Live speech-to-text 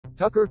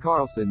Tucker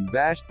Carlson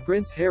bashed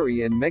Prince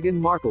Harry and Meghan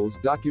Markle's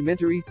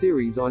documentary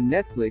series on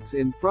Netflix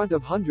in front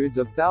of hundreds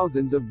of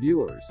thousands of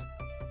viewers.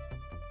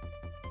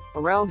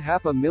 Around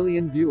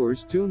 500,000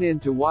 viewers tune in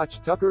to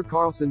watch Tucker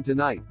Carlson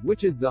Tonight,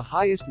 which is the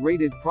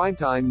highest-rated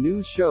primetime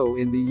news show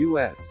in the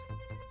U.S.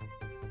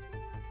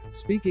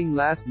 Speaking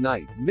last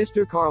night,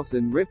 Mr.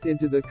 Carlson ripped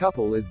into the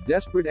couple as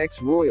desperate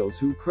ex-royals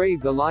who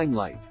crave the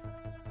limelight.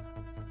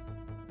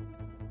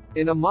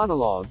 In a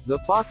monologue, the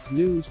Fox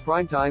News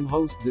primetime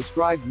host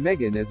described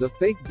Meghan as a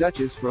fake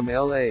duchess from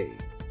L.A.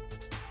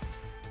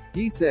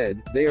 He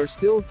said, "They are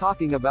still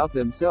talking about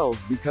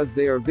themselves because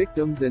they are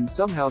victims and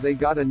somehow they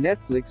got a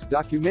Netflix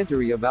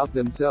documentary about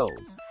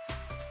themselves."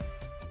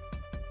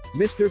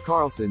 Mr.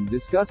 Carlson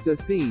discussed a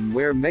scene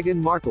where Meghan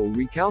Markle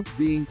recounts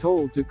being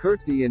told to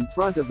curtsy in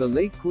front of the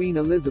late Queen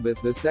Elizabeth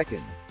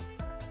II.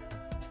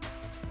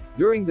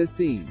 During the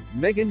scene,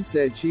 Meghan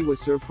said she was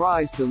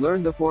surprised to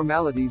learn the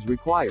formalities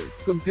required,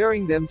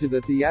 comparing them to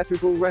the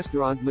theatrical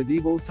restaurant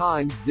medieval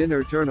times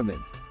dinner tournament.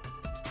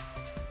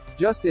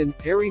 Just in,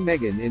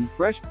 Harry-Meghan in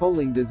fresh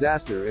polling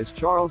disaster as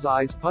Charles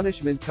I's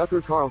punishment. Tucker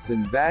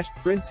Carlson bashed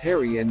Prince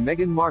Harry and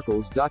Meghan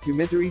Markle's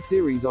documentary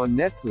series on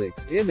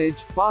Netflix.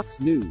 Image, Fox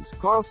News.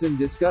 Carlson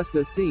discussed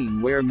a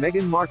scene where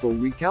Meghan Markle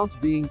recounts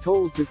being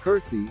told to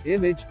curtsy.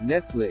 Image,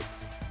 Netflix.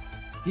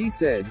 He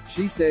said,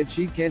 "She said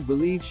she can't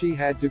believe she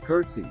had to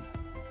curtsy.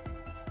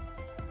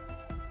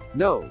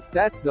 No,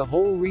 that's the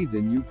whole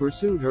reason you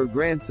pursued her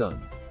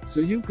grandson. So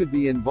you could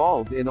be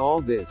involved in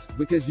all this,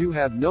 because you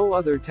have no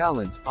other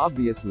talents,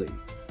 obviously.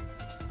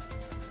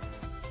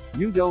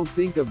 You don't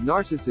think of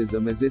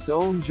narcissism as its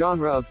own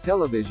genre of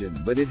television,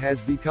 but it has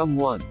become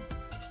one."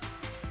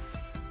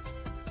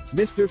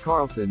 Mr.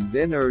 Carlson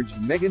then urged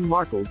Meghan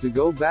Markle to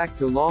go back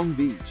to Long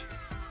Beach.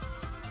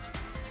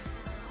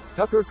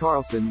 Tucker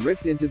Carlson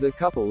ripped into the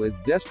couple as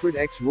desperate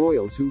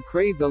ex-royals who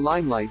crave the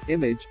limelight.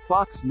 Image,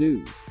 Fox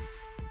News.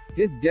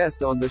 His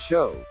guest on the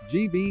show,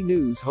 GB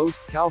News host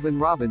Calvin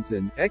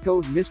Robinson,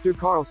 echoed Mr.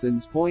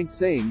 Carlson's point,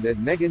 saying that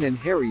Meghan and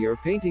Harry are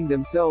painting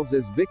themselves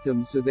as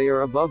victims so they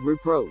are above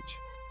reproach.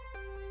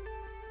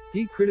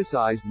 He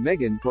criticized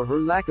Meghan for her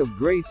lack of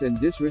grace and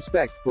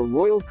disrespect for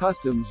royal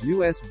customs.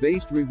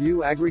 US-based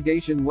review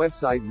aggregation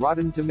website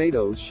Rotten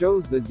Tomatoes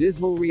shows the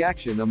dismal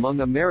reaction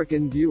among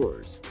American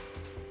viewers.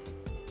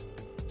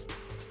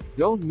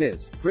 Don't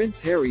miss,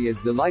 Prince Harry is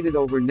delighted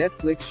over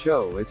Netflix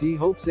show as he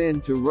hopes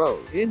end to Roe.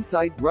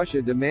 Insight,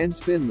 Russia demands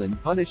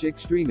Finland punish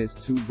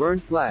extremists who burn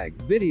flag.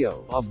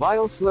 Video, a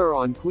vile slur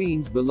on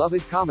Queen's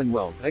beloved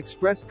Commonwealth.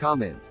 Express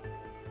comment.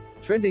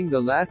 Trending. The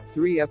last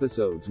 3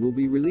 episodes will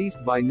be released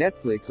by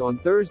Netflix on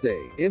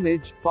Thursday.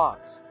 Image,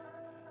 Fox.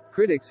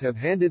 Critics have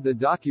handed the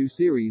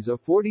docu-series a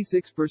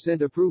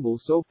 46% approval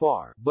so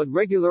far, but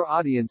regular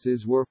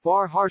audiences were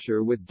far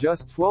harsher with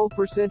just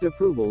 12%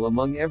 approval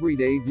among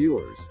everyday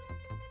viewers.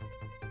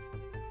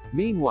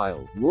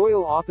 Meanwhile,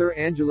 royal author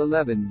Angela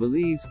Levin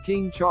believes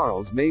King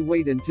Charles may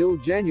wait until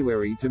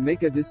January to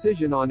make a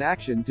decision on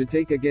action to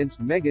take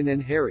against Meghan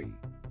and Harry.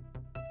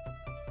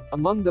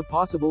 Among the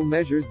possible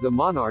measures the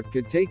monarch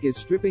could take is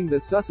stripping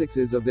the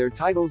Sussexes of their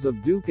titles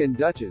of Duke and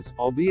Duchess,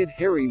 albeit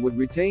Harry would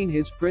retain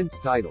his Prince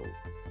title.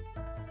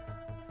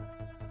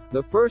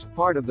 The first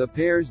part of the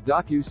pair's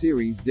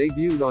docu-series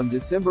debuted on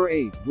December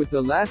 8, with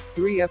the last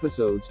 3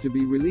 episodes to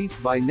be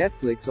released by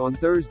Netflix on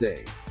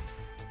Thursday.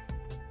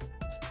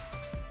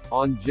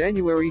 On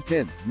January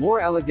 10, more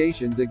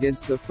allegations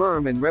against the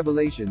firm and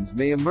revelations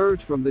may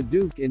emerge from the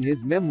Duke in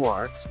his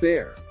memoir,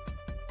 Spare.